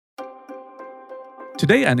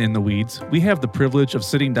Today on In the Weeds, we have the privilege of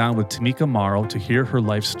sitting down with Tamika Morrow to hear her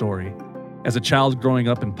life story. As a child growing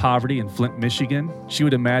up in poverty in Flint, Michigan, she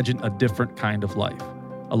would imagine a different kind of life.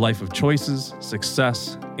 A life of choices,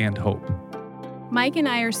 success, and hope. Mike and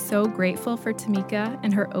I are so grateful for Tamika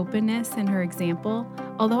and her openness and her example.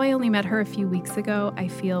 Although I only met her a few weeks ago, I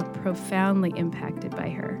feel profoundly impacted by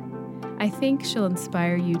her. I think she'll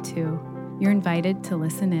inspire you too. You're invited to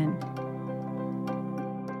listen in.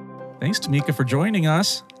 Thanks, Tamika, for joining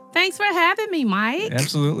us. Thanks for having me, Mike.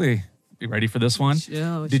 Absolutely. You ready for this one?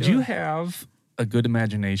 Sure. Did you have a good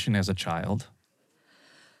imagination as a child?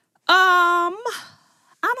 I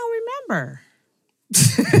don't remember.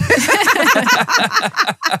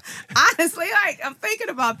 Honestly, I'm thinking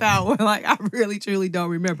about that one. I really, truly don't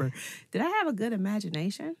remember. Did I have a good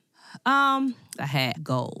imagination? I had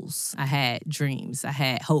goals. I had dreams. I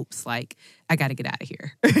had hopes. I got to get out of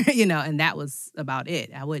here, and that was about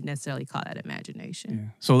it. I wouldn't necessarily call that imagination.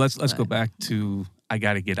 Yeah. So let's go back to I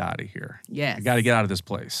got to get out of here. Yes. I got to get out of this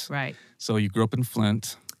place. Right. So you grew up in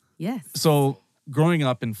Flint. Yes. So growing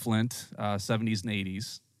up in Flint, 70s and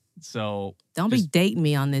 80s. So Don't be dating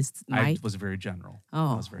me on this, Mike. I was very general.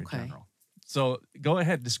 Oh, I was very okay. general. So go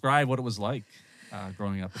ahead, describe what it was like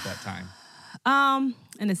growing up at that time.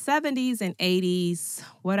 In the 70s and 80s,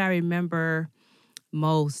 what I remember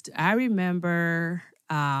most, I remember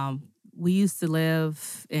we used to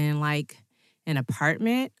live in an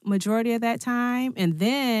apartment majority of that time. And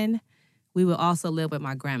then we would also live with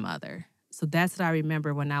my grandmother. So that's what I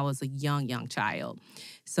remember when I was a young child.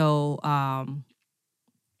 So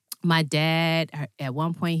my dad, at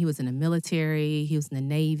one point, he was in the military. He was in the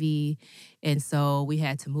Navy. And so we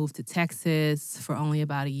had to move to Texas for only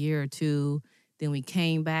about a year or two. Then we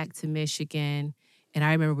came back to Michigan. And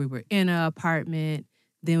I remember we were in an apartment.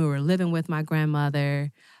 Then we were living with my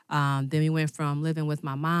grandmother. Then we went from living with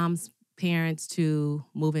my mom's parents to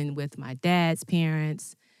moving with my dad's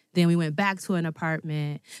parents. Then we went back to an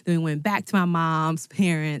apartment. Then we went back to my mom's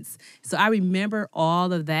parents. So I remember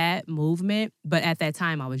all of that movement. But at that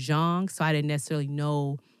time, I was young, so I didn't necessarily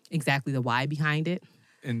know exactly the why behind it.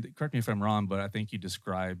 And correct me if I'm wrong, but I think you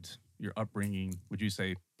described your upbringing, would you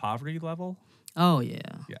say poverty level? Oh, yeah.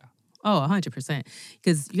 Yeah. Oh, 100%.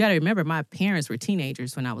 Because you got to remember, my parents were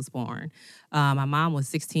teenagers when I was born. My mom was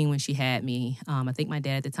 16 when she had me. I think my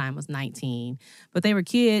dad at the time was 19. But they were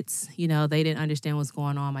kids. They didn't understand what's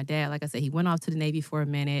going on. My dad, like I said, he went off to the Navy for a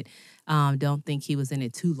minute. Don't think he was in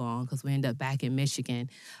it too long because we ended up back in Michigan.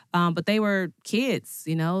 But they were kids,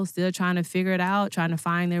 still trying to figure it out, trying to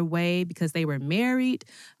find their way because they were married.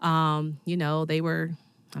 They were,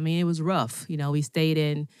 it was rough. We stayed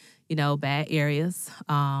in bad areas.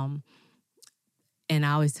 And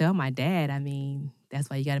I always tell my dad, that's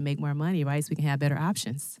why you got to make more money, right? So we can have better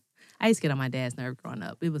options. I used to get on my dad's nerve growing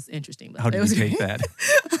up. It was interesting. But How did you take that?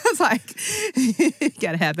 I was like, you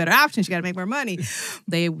got to have better options. You got to make more money.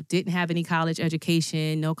 They didn't have any college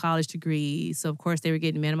education, no college degrees. So, of course, they were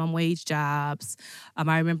getting minimum wage jobs.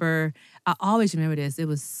 I always remember this. It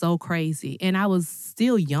was so crazy. And I was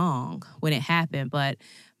still young when it happened, but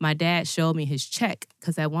my dad showed me his check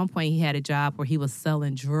because at one point he had a job where he was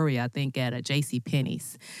selling jewelry, I think, at a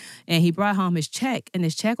JCPenney's. And he brought home his check, and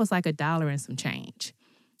his check was like $1 and some change.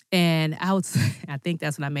 And I think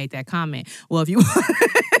that's when I made that comment. Well, if you want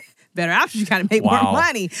better options, you got to make more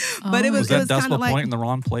money. But it was that it was decimal kind of point in the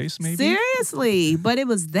wrong place, maybe? Seriously. But it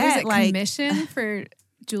was that Was it commission for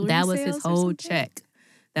jewelry that was sales his or whole something? check.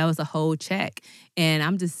 That was a whole check. And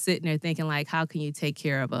I'm just sitting there thinking, how can you take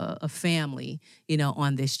care of a family,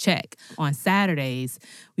 on this check? On Saturdays,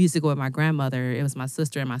 we used to go with my grandmother. It was my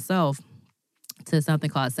sister and myself to something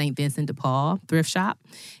called St. Vincent de Paul thrift shop.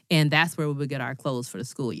 And that's where we would get our clothes for the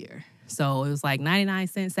school year. So it was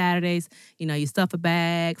 99-cent Saturdays. You stuff a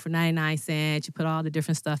bag for 99 cents. You put all the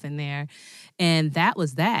different stuff in there. And that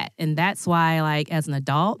was that. And that's why, as an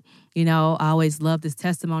adult, I always loved this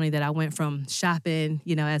testimony that I went from shopping,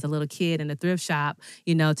 as a little kid in the thrift shop,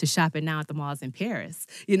 to shopping now at the malls in Paris,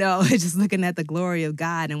 just looking at the glory of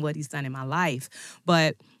God and what he's done in my life.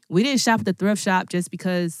 But we didn't shop at the thrift shop just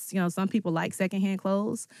because, some people like secondhand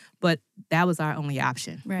clothes, but that was our only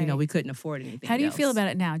option. Right. We couldn't afford anything How do you else. feel about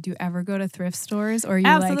it now? Do you ever go to thrift stores or are you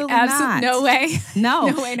Absolutely not. No way? No.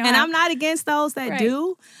 No way, no And how. I'm not against those that Right.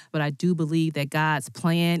 do, but I do believe that God's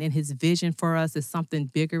plan and his vision for us is something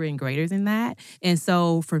bigger and greater than that. And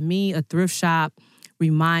so for me, a thrift shop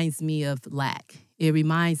reminds me of lack. It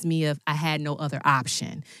reminds me of I had no other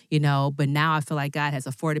option, but now I feel like God has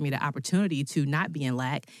afforded me the opportunity to not be in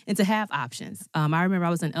lack and to have options. I remember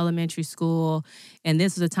I was in elementary school, and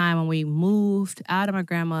this was a time when we moved out of my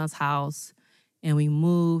grandma's house and we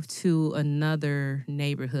moved to another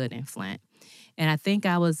neighborhood in Flint. And I think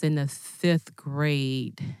I was in the 5th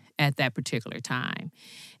grade at that particular time.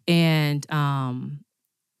 And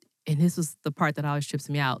this was the part that always trips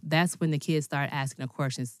me out. That's when the kids started asking the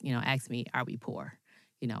questions, ask me, are we poor?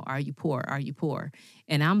 Are you poor? Are you poor?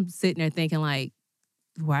 And I'm sitting there thinking like,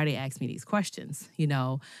 why do they ask me these questions?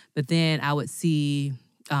 But then I would see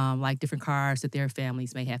like different cars that their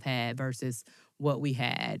families may have had versus what we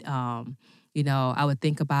had. I would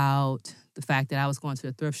think about the fact that I was going to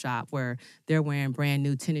a thrift shop where they're wearing brand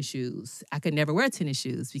new tennis shoes. I could never wear tennis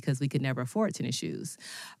shoes because we could never afford tennis shoes.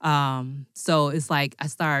 So it's like I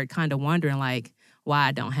started kind of wondering like why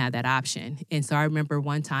I don't have that option. And so I remember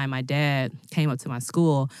one time my dad came up to my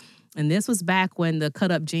school, and this was back when the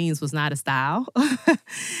cut-up jeans was not a style.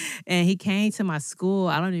 And he came to my school.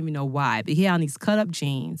 I don't even know why, but he had on these cut-up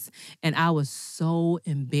jeans, and I was so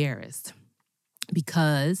embarrassed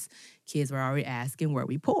because kids were already asking, were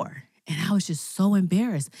we poor? And I was just so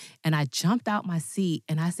embarrassed. And I jumped out my seat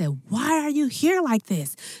and I said, why are you here like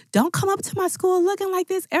this? Don't come up to my school looking like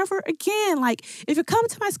this ever again. Like, if you're coming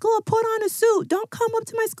to my school, put on a suit. Don't come up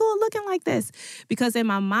to my school looking like this. Because in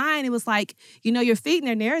my mind, it was like, you're feeding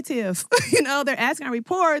their narrative. They're asking, are we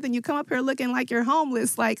poor? Then you come up here looking like you're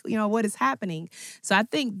homeless. Like, what is happening? So I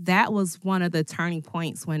think that was one of the turning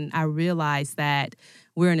points when I realized that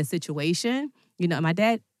we're in a situation. My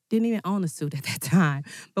dad didn't even own a suit at that time.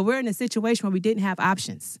 But we're in a situation where we didn't have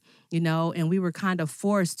options, and we were kind of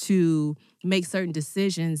forced to make certain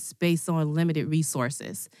decisions based on limited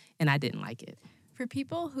resources, and I didn't like it. For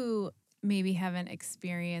people who maybe haven't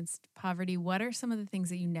experienced poverty, what are some of the things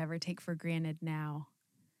that you never take for granted now?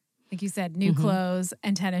 Like you said, new clothes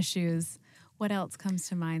and tennis shoes. What else comes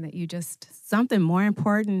to mind that you just... Something more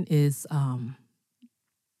important is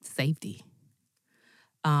safety.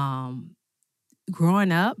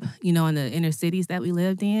 Growing up, in the inner cities that we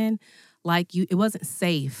lived in, it wasn't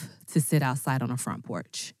safe to sit outside on a front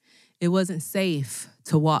porch. It wasn't safe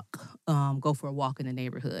to go for a walk in the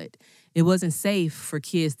neighborhood. It wasn't safe for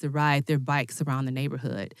kids to ride their bikes around the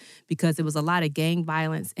neighborhood because it was a lot of gang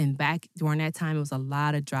violence. And back during that time, it was a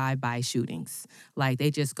lot of drive-by shootings. Like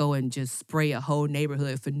they just go and just spray a whole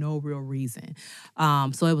neighborhood for no real reason.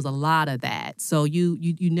 So it was a lot of that. So you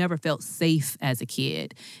never felt safe as a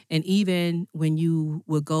kid. And even when you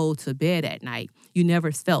would go to bed at night, you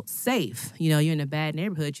never felt safe. You're in a bad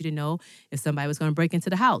neighborhood. You didn't know if somebody was going to break into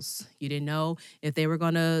the house. You didn't know if they were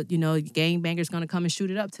going to, gangbangers going to come and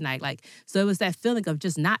shoot it up tonight. So it was that feeling of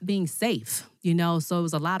just not being safe, so it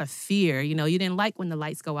was a lot of fear. You didn't like when the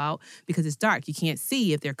lights go out because it's dark. You can't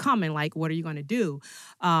see if they're coming. Like, what are you going to do?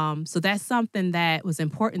 So that's something that was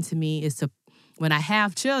important to me is to, when I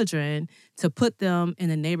have children, to put them in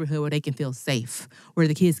a neighborhood where they can feel safe, where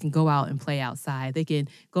the kids can go out and play outside. They can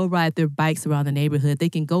go ride their bikes around the neighborhood. They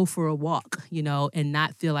can go for a walk, and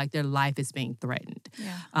not feel like their life is being threatened.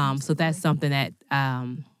 Yeah, so that's something that,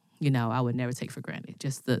 I would never take for granted,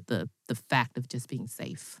 just the fact of just being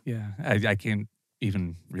safe. Yeah, I can't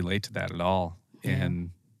even relate to that at all. Yeah.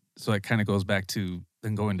 And so it kind of goes back to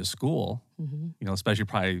then going to school, especially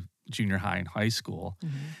probably junior high and high school.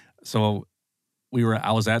 So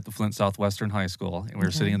I was at the Flint Southwestern High School, and we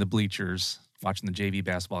were sitting in the bleachers watching the JV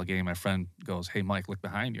basketball game. My friend goes, "Hey, Mike, look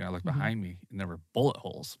behind you." And I looked behind me, and there were bullet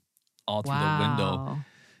holes all through the window.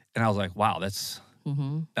 And I was like, wow,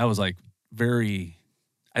 that was like very...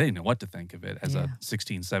 I didn't know what to think of it as a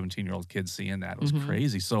 16, 17-year-old kid seeing that. It was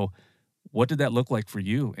crazy. So what did that look like for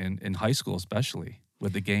you in high school, especially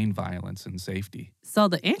with the gang violence and safety? So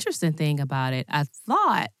the interesting thing about it, I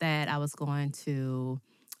thought that I was going to,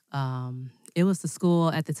 it was the school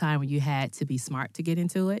at the time where you had to be smart to get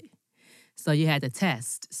into it. So you had to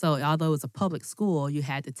test. So although it was a public school, you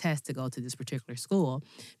had to test to go to this particular school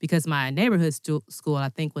because my neighborhood school, I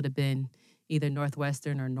think, would have been either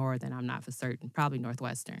Northwestern or Northern. I'm not for certain. Probably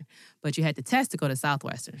Northwestern. But you had to test to go to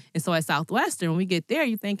Southwestern. And so at Southwestern, when we get there,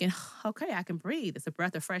 you're thinking, okay, I can breathe. It's a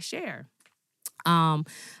breath of fresh air.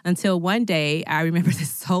 Until one day, I remember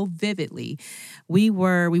this so vividly. We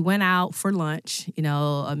went out for lunch,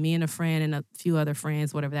 me and a friend and a few other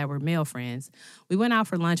friends, whatever that were, male friends. We went out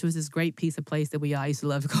for lunch. It was this great piece of place that we all used to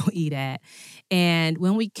love to go eat at. And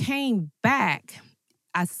when we came back,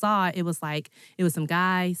 I saw it was some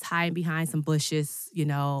guys hiding behind some bushes,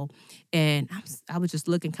 and I was just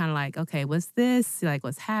looking kind of like, okay, what's this? Like,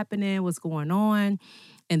 what's happening? What's going on?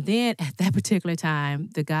 And then at that particular time,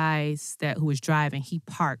 the guys who was driving, he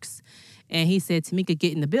parks, and he said, "Tamika,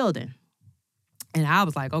 get in the building." And I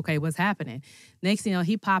was like, okay, what's happening? Next thing you know,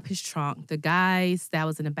 he popped his trunk. The guys that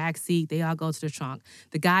was in the back seat, they all go to the trunk.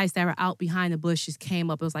 The guys that were out behind the bushes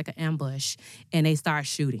came up. It was like an ambush, and they started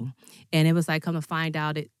shooting. And it was like, come to find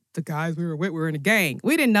out, the guys we were with were in a gang.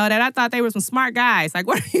 We didn't know that. I thought they were some smart guys. Like,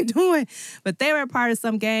 what are you doing? But they were a part of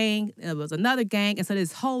some gang. It was another gang. And so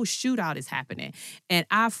this whole shootout is happening. And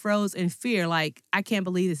I froze in fear. Like, I can't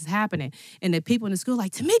believe this is happening. And the people in the school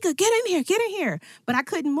like, Tamika, get in here. But I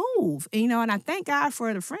couldn't move. And, and I thank God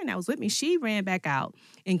for the friend that was with me. She ran back out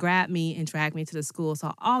and grabbed me and dragged me to the school. So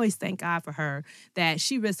I always thank God for her that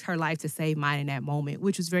she risked her life to save mine in that moment,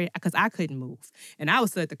 which was because I couldn't move. And I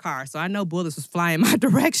was still at the car. So I know bullets was flying my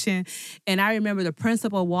direction. And I remember the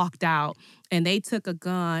principal walked out and they took a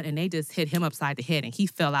gun and they just hit him upside the head and he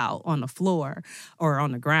fell out on the floor or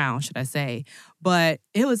on the ground, should I say. But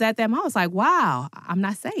it was at that moment, I was like, wow, I'm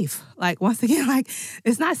not safe. Like, once again, like,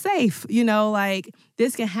 it's not safe. Like,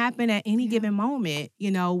 this can happen at any given moment,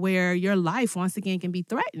 where your life, once again, can be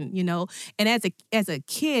threatened, And as a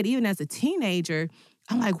kid, even as a teenager,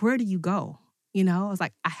 I'm like, where do you go? I was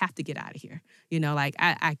like, I have to get out of here. Like,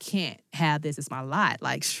 I can't have this as my lot.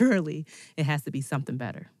 Like, surely it has to be something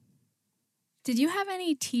better. Did you have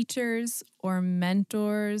any teachers or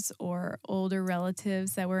mentors or older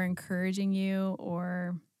relatives that were encouraging you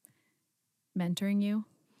or mentoring you?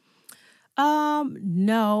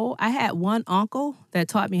 No. I had one uncle that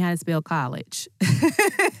taught me how to spell college.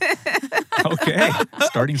 Okay,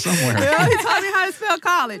 starting somewhere. Yeah, he taught me how to spell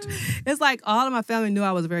college. It's like all of my family knew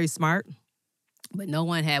I was very smart. But no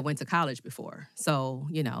one had went to college before. So,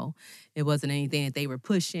 it wasn't anything that they were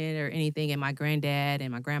pushing or anything. And my granddad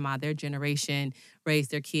and my grandma, their generation,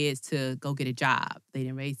 raised their kids to go get a job. They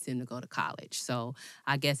didn't raise them to go to college. So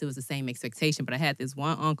I guess it was the same expectation. But I had this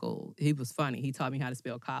one uncle. He was funny. He taught me how to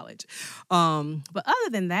spell college. But other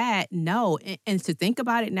than that, no. And to think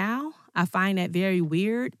about it now, I find that very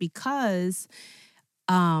weird because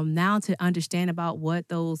now to understand about what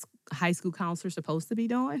those high school counselors supposed to be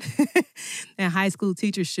doing and high school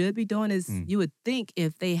teachers should be doing is you would think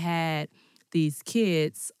if they had these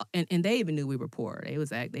kids, and they even knew we were poor. They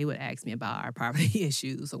would ask me about our poverty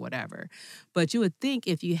issues or whatever. But you would think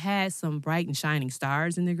if you had some bright and shining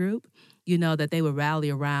stars in the group, that they would rally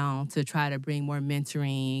around to try to bring more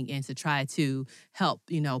mentoring and to try to help,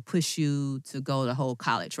 push you to go the whole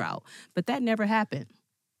college route. But that never happened,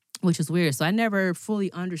 which is weird. So I never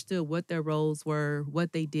fully understood what their roles were,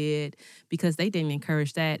 what they did, because they didn't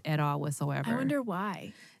encourage that at all whatsoever. I wonder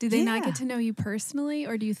why. Did they not get to know you personally,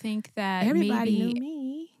 or do you think that everybody maybe knew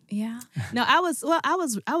me? Yeah. No, I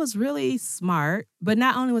was really smart, but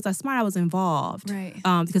not only was I smart, I was involved. Right.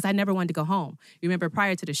 Because I never wanted to go home. You remember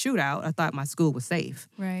prior to the shootout, I thought my school was safe.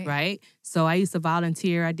 Right. Right. So I used to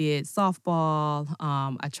volunteer. I did softball.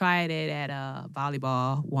 I tried it at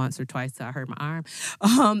volleyball once or twice till I hurt my arm.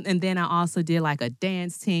 And then I also did like a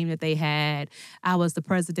dance team that they had. I was the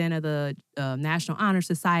president of the National Honor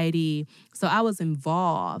Society. So I was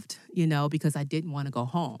involved, because I didn't want to go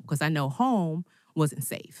home because I know home wasn't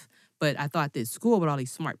safe. But I thought this school with all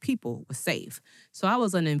these smart people was safe. So I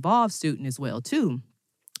was an involved student as well, too.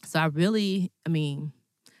 So I really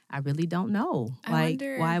don't know why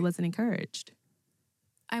I wasn't encouraged.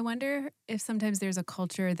 I wonder if sometimes there's a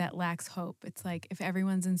culture that lacks hope. It's like if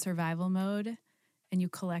everyone's in survival mode and you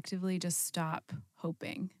collectively just stop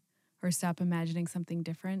hoping or stop imagining something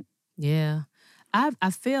different. Yeah. I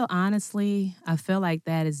feel like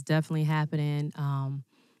that is definitely happening.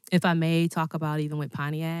 If I may talk about even with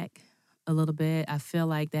Pontiac a little bit, I feel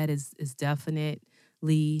like that is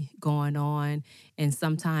definitely going on. And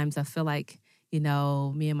sometimes I feel like,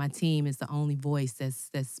 me and my team is the only voice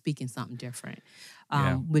that's speaking something different,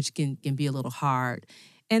 which can be a little hard.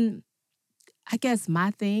 And I guess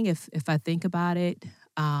my thing, if I think about it,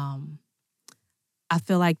 I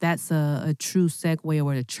feel like that's a true segue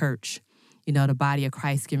where the church, the body of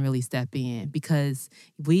Christ can really step in because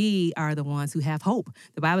we are the ones who have hope.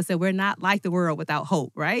 The Bible said we're not like the world without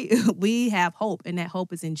hope, right? We have hope, and that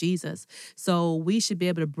hope is in Jesus. So we should be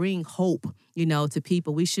able to bring hope, to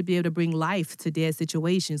people. We should be able to bring life to dead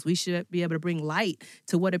situations. We should be able to bring light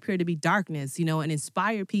to what appear to be darkness, and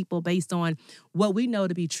inspire people based on what we know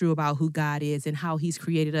to be true about who God is and how he's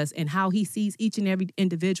created us and how he sees each and every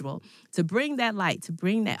individual, to bring that light, to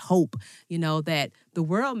bring that hope, that the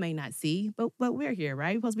world may not see, but we're here,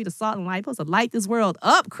 right? We're supposed to be the salt and light. We're supposed to light this world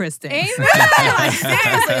up, Kristen. Amen. Like,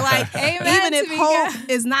 seriously, like, Amen, even if hope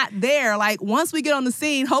is not there, like, once we get on the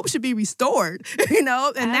scene, hope should be restored, And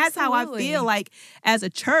that's how I feel like as a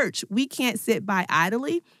church, we can't sit by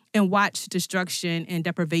idly and watch destruction and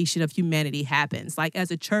deprivation of humanity happens. Like,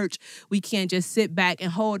 as a church, we can't just sit back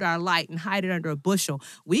and hold our light and hide it under a bushel.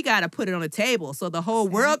 We got to put it on a table so the whole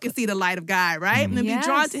world can see the light of God, right? And be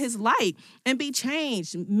drawn to his light and be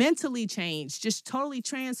changed, mentally changed, just totally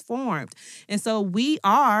transformed. And so we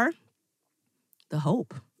are the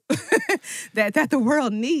hope. that the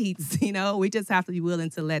world needs. We just have to be willing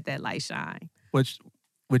to let that light shine. Which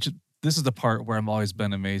this is the part where I've always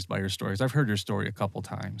been amazed by your stories. I've heard your story a couple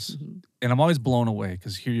times, and I'm always blown away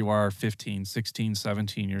because here you are, 15, 16,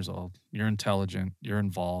 17 years old. You're intelligent. You're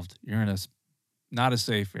involved. You're in not a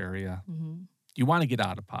safe area. You want to get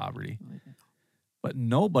out of poverty, but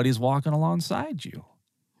nobody's walking alongside you.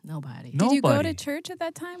 Nobody. Did you go to church at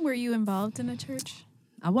that time? Were you involved in a church?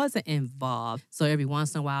 I wasn't involved. So every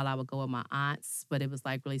once in a while I would go with my aunts, but it was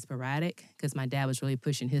like really sporadic because my dad was really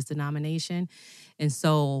pushing his denomination. And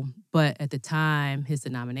so, but at the time, his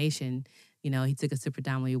denomination, he took us to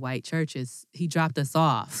predominantly white churches. He dropped us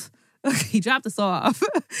off. But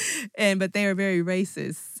they were very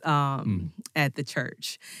racist at the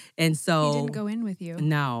church. And so he didn't go in with you.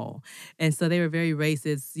 No. And so they were very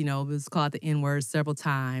racist. It was called the N-word several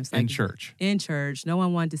times. In church. In church. No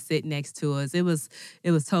one wanted to sit next to us. It was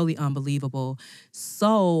totally unbelievable.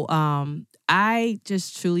 So I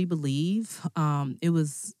just truly believe it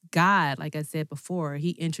was God, like I said before. He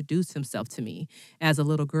introduced himself to me as a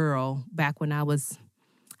little girl back when I was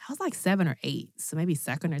like 7 or 8, so maybe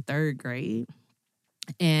second or third grade.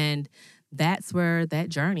 And that's where that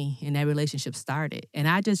journey and that relationship started. And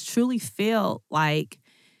I just truly feel like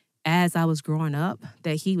as I was growing up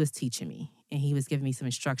that he was teaching me and he was giving me some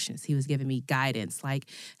instructions. He was giving me guidance, like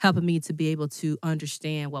helping me to be able to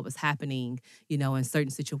understand what was happening, in certain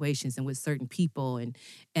situations and with certain people. And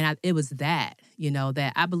it was that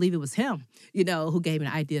I believe it was him, who gave me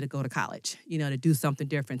the idea to go to college, to do something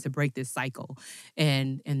different, to break this cycle.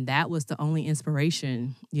 And that was the only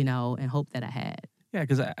inspiration, and hope that I had. Yeah,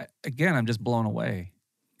 because again, I'm just blown away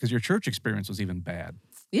because your church experience was even bad.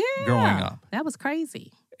 Yeah. Growing up. That was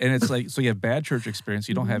crazy. And it's like, so you have bad church experience.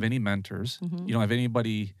 You don't have any mentors. You don't have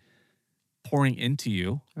anybody pouring into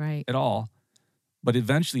you at all. But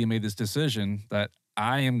eventually you made this decision that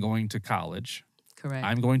I am going to college. Correct.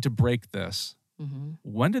 I'm going to break this.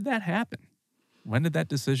 When did that happen? When did that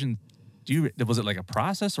decision, was it like a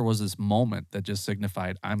process or was this moment that just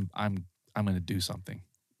signified I'm going to do something?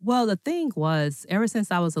 Well, the thing was, ever since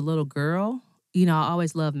I was a little girl, I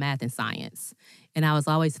always loved math and science. And I was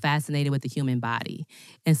always fascinated with the human body.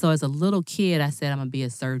 And so as a little kid, I said, I'm going to be a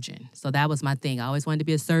surgeon. So that was my thing. I always wanted to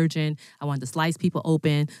be a surgeon. I wanted to slice people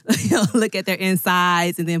open, look at their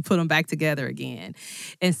insides, and then put them back together again.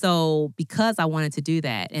 And so because I wanted to do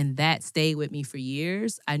that, and that stayed with me for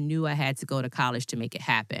years, I knew I had to go to college to make it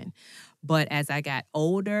happen. But as I got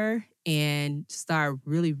older and started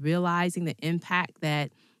really realizing the impact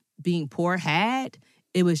that being poor had,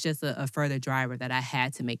 it was just a further driver that I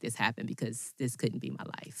had to make this happen because this couldn't be my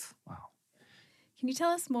life. Wow. Can you tell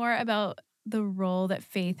us more about the role that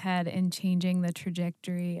faith had in changing the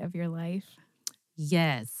trajectory of your life?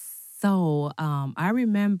 Yes. So I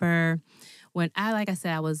remember when like I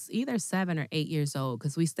said, I was either 7 or 8 years old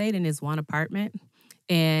because we stayed in this one apartment.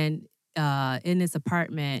 And in this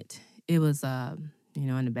apartment, it was, in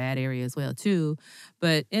a bad area as well, too.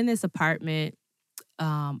 But in this apartment,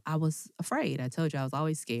 I was afraid. I told you I was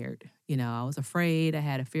always scared. I was afraid. I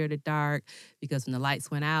had a fear of the dark because when the lights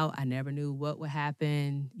went out, I never knew what would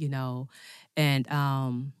happen, And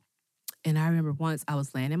I remember once I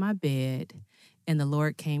was laying in my bed and the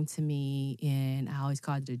Lord came to me and I always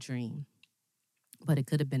called it a dream. But it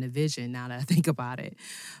could have been a vision now that I think about it.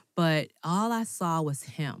 But all I saw was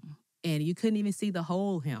him. And you couldn't even see the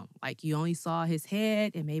whole him. Like you only saw his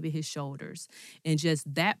head and maybe his shoulders. And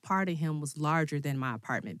just that part of him was larger than my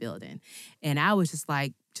apartment building. And I was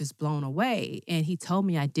just blown away. And he told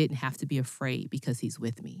me I didn't have to be afraid because he's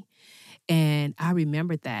with me. And I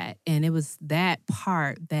remembered that. And it was that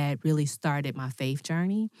part that really started my faith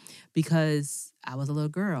journey because I was a little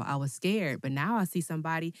girl. I was scared. But now I see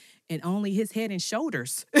somebody and only his head and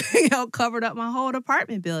shoulders, covered up my whole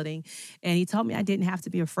apartment building. And he told me I didn't have to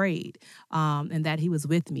be afraid and that he was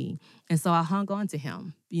with me. And so I hung on to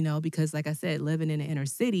him, because like I said, living in the inner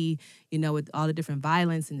city, with all the different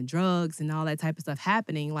violence and the drugs and all that type of stuff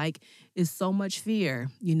happening, it's so much fear,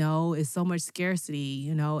 it's so much scarcity,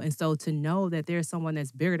 And so to know that there's someone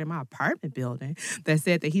that's bigger than my apartment building that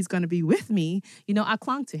said that he's going to be with me, I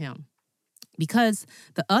clung to him. Because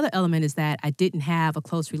the other element is that I didn't have a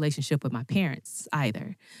close relationship with my parents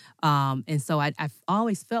either. And so I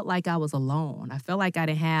always felt like I was alone. I felt like I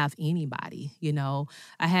didn't have anybody,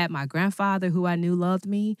 I had my grandfather who I knew loved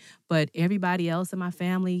me, but everybody else in my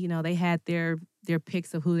family, they had their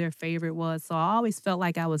picks of who their favorite was. So I always felt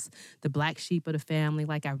like I was the black sheep of the family,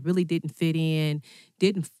 like I really didn't fit in,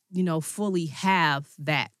 didn't, fully have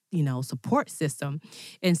that support system.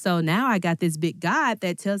 And so now I got this big God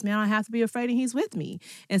that tells me I don't have to be afraid and he's with me.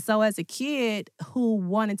 And so as a kid who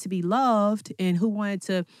wanted to be loved and who wanted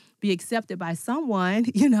to be accepted by someone,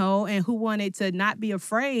 and who wanted to not be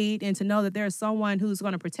afraid and to know that there's someone who's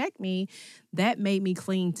going to protect me, that made me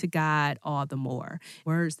cling to God all the more.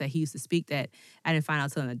 Words that he used to speak that I didn't find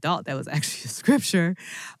out till an adult that was actually a scripture.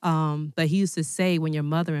 But he used to say, when your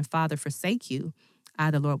mother and father forsake you,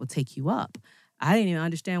 I, the Lord, will take you up. I didn't even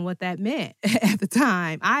understand what that meant at the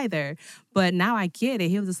time either. But now I get it.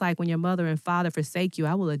 He was just like, when your mother and father forsake you,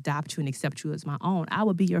 I will adopt you and accept you as my own. I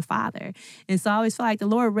will be your father. And so I always feel like the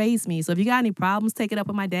Lord raised me. So if you got any problems, take it up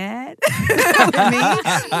with my dad. With me.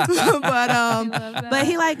 But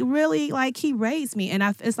he really he raised me. And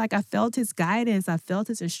it's like I felt his guidance. I felt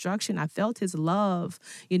his instruction. I felt his love,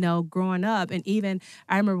 growing up. And even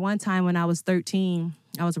I remember one time when I was 13,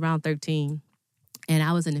 I was around 13. And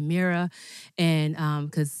I was in the mirror, and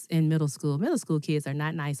because in middle school kids are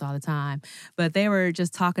not nice all the time, but they were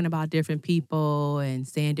just talking about different people and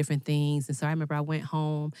saying different things. And so I remember I went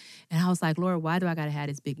home, and I was like, Lord, why do I got to have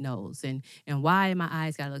this big nose? And why my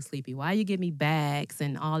eyes got to look sleepy? Why you give me bags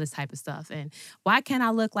and all this type of stuff? And why can't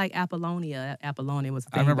I look like Apollonia? Apollonia was a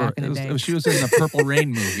thing back in the day. She was in the Purple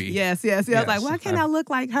Rain movie. Yes. I was like, why can't I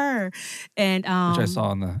look like her? And which I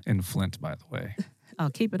saw in Flint, by the way. Oh,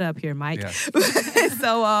 keep it up here, Mike. Yes.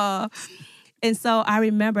 And so I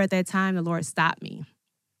remember at that time the Lord stopped me.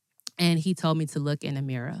 And he told me to look in the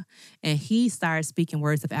mirror. And he started speaking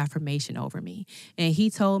words of affirmation over me. And he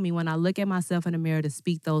told me when I look at myself in the mirror to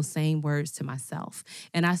speak those same words to myself.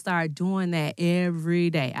 And I started doing that every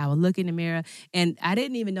day. I would look in the mirror. And I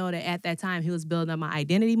didn't even know that at that time he was building up my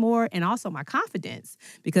identity more and also my confidence.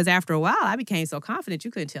 Because after a while, I became so confident you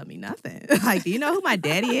couldn't tell me nothing. Like, do you know who my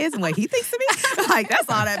daddy is and what he thinks of me? Like, that's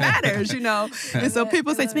all that matters, And so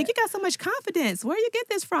people say to me, you got so much confidence. Where you get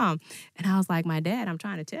this from? And I was like, my dad, I'm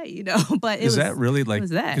trying to tell you. But is that really like,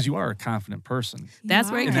 because you are a confident person. That's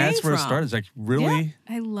where it came from. And that's where it started. It's like really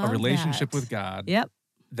I love a relationship that. with God. Yep.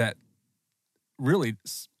 That really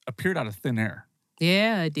appeared out of thin air.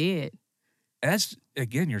 Yeah, it did. That's,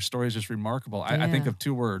 again, your story is just remarkable. Yeah. I think of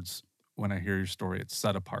two words when I hear your story. It's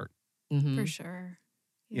set apart. Mm-hmm. For sure.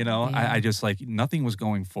 Yeah. Yeah. I just nothing was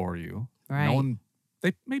going for you. Right. No one,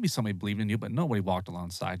 maybe somebody believed in you, but nobody walked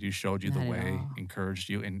alongside you, showed you Not the at way, all. encouraged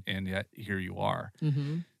you, and yet here you are.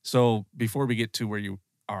 Mm-hmm. So before we get to where you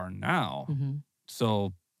are now, Mm-hmm.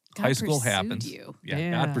 so God high school pursued happens. you. Yeah,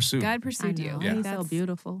 Yeah. God pursued. God I pursued you. know. Yeah. He's so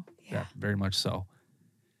beautiful. Yeah, very much so.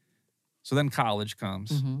 So then college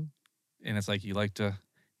comes, Mm-hmm. and it's like you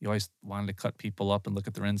always wanted to cut people up and look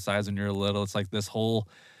at their insides when you're little. It's like this whole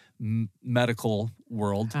medical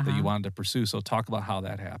world that you Uh-huh. wanted to pursue. So talk about how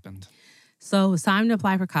that happened. So it was time to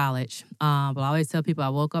apply for college. But I always tell people I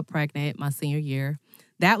woke up pregnant my senior year.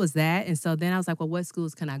 That was that. And so then I was like, well, what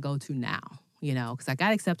schools can I go to now? Because I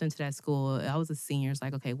got accepted into that school. I was a senior. It's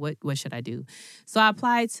like, okay, what should I do? So I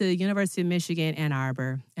applied to University of Michigan, Ann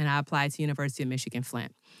Arbor, and I applied to University of Michigan,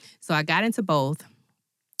 Flint. So I got into both.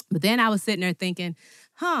 But then I was sitting there thinking,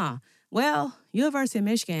 well, University of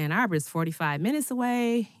Michigan, Ann Arbor is 45 minutes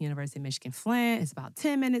away. University of Michigan, Flint is about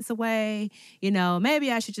 10 minutes away.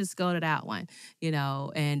 Maybe I should just go to that one,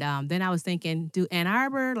 And then I was thinking, do Ann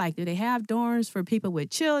Arbor, do they have dorms for people with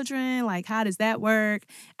children? How does that work?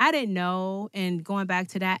 I didn't know. And going back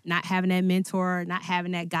to that, not having that mentor, not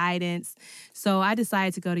having that guidance. So I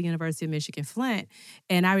decided to go to University of Michigan, Flint.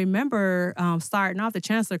 And I remember starting off, the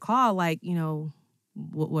chancellor called,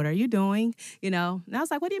 what are you doing? And I was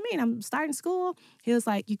like, what do you mean? I'm starting school. He was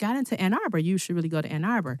like, you got into Ann Arbor. You should really go to Ann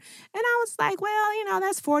Arbor. And I was like, well,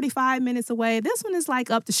 that's 45 minutes away. This one is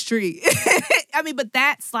up the street. But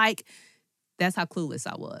that's how clueless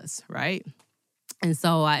I was, right? And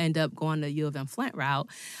so I ended up going the U of M Flint route.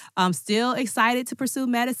 I'm still excited to pursue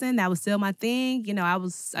medicine. That was still my thing.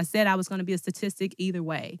 I said I was going to be a statistic either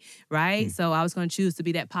way, right? So I was going to choose to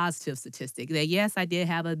be that positive statistic. That yes, I did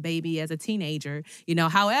have a baby as a teenager.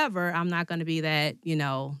 However, I'm not going to be that,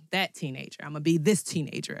 that teenager. I'm going to be this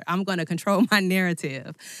teenager. I'm going to control my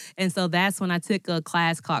narrative. And so that's when I took a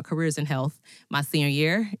class called Careers in Health my senior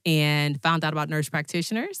year and found out about nurse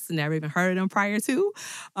practitioners. Never even heard of them prior to.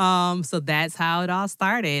 So that's how it all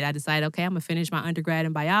started. I decided, okay, I'm going to finish my undergrad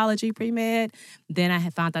in biology, pre-med. Then I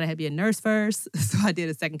had found out I had to be a nurse first. So I did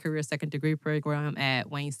a second degree program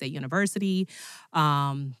at Wayne State University,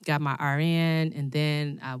 got my RN, and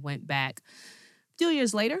then I went back 2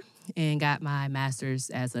 years later and got my master's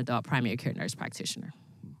as an adult primary care nurse practitioner.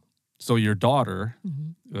 So your daughter,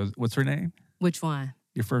 Mm-hmm. what's her name? Which one?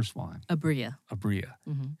 Your first one. Abria. Abria.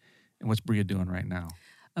 Mm-hmm. And what's Bria doing right now?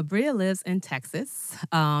 Abria lives in Texas.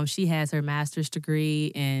 She has her master's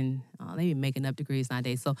degree in, they be making up degrees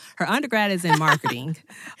nowadays. So her undergrad is in marketing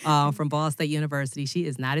from Ball State University. She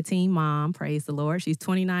is not a teen mom, praise the Lord. She's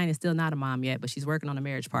 29 and still not a mom yet, but she's working on the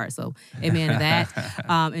marriage part. So amen to that.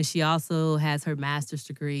 And she also has her master's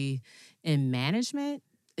degree in management.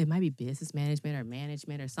 It might be business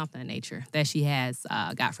management or something in nature that she has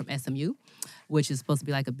got from SMU, which is supposed to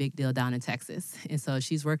be like a big deal down in Texas. And so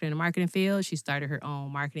she's working in the marketing field. She started her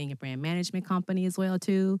own marketing and brand management company as well,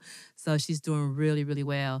 too. So she's doing really, really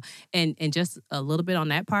well. And just a little bit on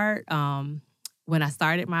that part, when I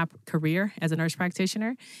started my career as a nurse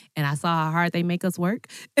practitioner and I saw how hard they make us work,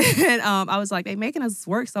 and I was like, they making us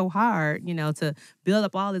work so hard, to build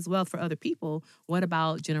up all this wealth for other people. What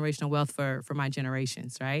about generational wealth for my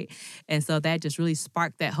generations, right? And so that just really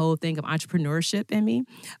sparked that whole thing of entrepreneurship in me,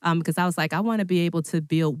 because I was like, I want to be able to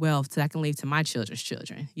build wealth so I can leave to my children's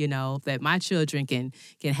children, that my children can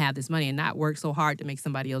have this money and not work so hard to make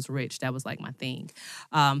somebody else rich. That was like my thing.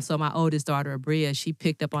 So my oldest daughter, Abria, she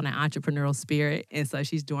picked up on an entrepreneurial spirit, and so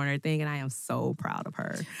she's doing her thing, and I am so proud of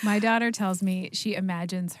her. My daughter tells me she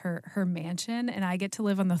imagines her mansion, and I get to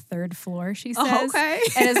live on the 3rd floor, she says. Oh, okay.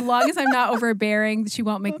 And as long as I'm not overbearing, she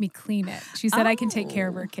won't make me clean it. She said I can take care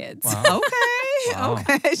of her kids. Wow. Okay. Wow.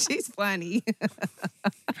 Okay. She's funny.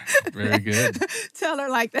 Very good. Tell her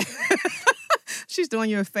like that. She's doing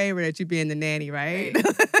you a favor that you being the nanny, right?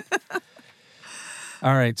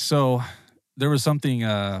 All right. So there was something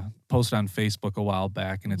posted on Facebook a while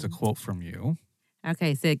back, and it's a quote from you.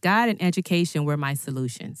 Okay. It said, God and education were my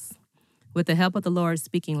solutions. With the help of the Lord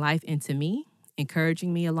speaking life into me,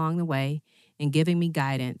 encouraging me along the way, and giving me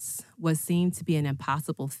guidance, what seemed to be an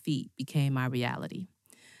impossible feat became my reality.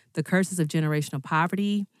 The curses of generational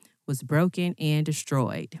poverty was broken and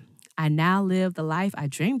destroyed. I now live the life I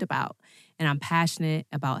dreamed about, and I'm passionate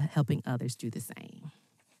about helping others do the same.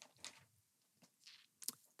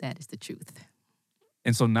 That is the truth.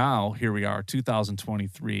 And so now here we are,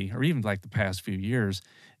 2023, or even like the past few years,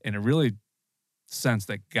 and it really sense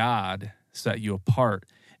that God set you apart,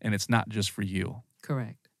 and it's not just for you.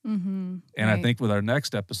 Correct. Mm-hmm. And I think with our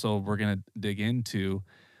next episode, we're going to dig into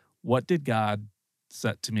what did God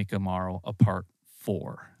set Tamika Morrow apart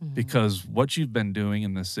for? Mm-hmm. Because what you've been doing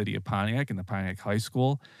in the city of Pontiac, in the Pontiac High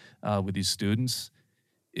School, with these students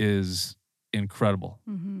is incredible.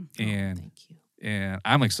 Mm-hmm. And thank you. And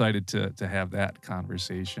I'm excited to have that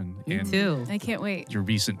conversation. Me and too. I can't wait. your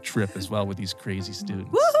recent trip as well with these crazy students.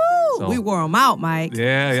 Woohoo! So- We wore them out, Mike.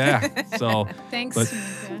 Yeah. So, Thanks, but-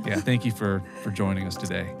 Tamika. yeah, thank you for joining us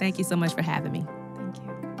today. Thank you so much for having me. Thank you.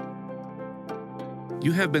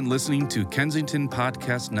 You have been listening to Kensington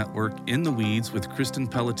Podcast Network In the Weeds with Kristen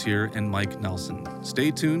Pelletier and Mike Nelson. Stay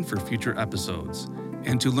tuned for future episodes.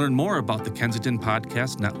 And to learn more about the Kensington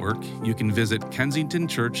Podcast Network, you can visit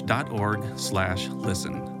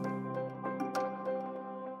kensingtonchurch.org/listen.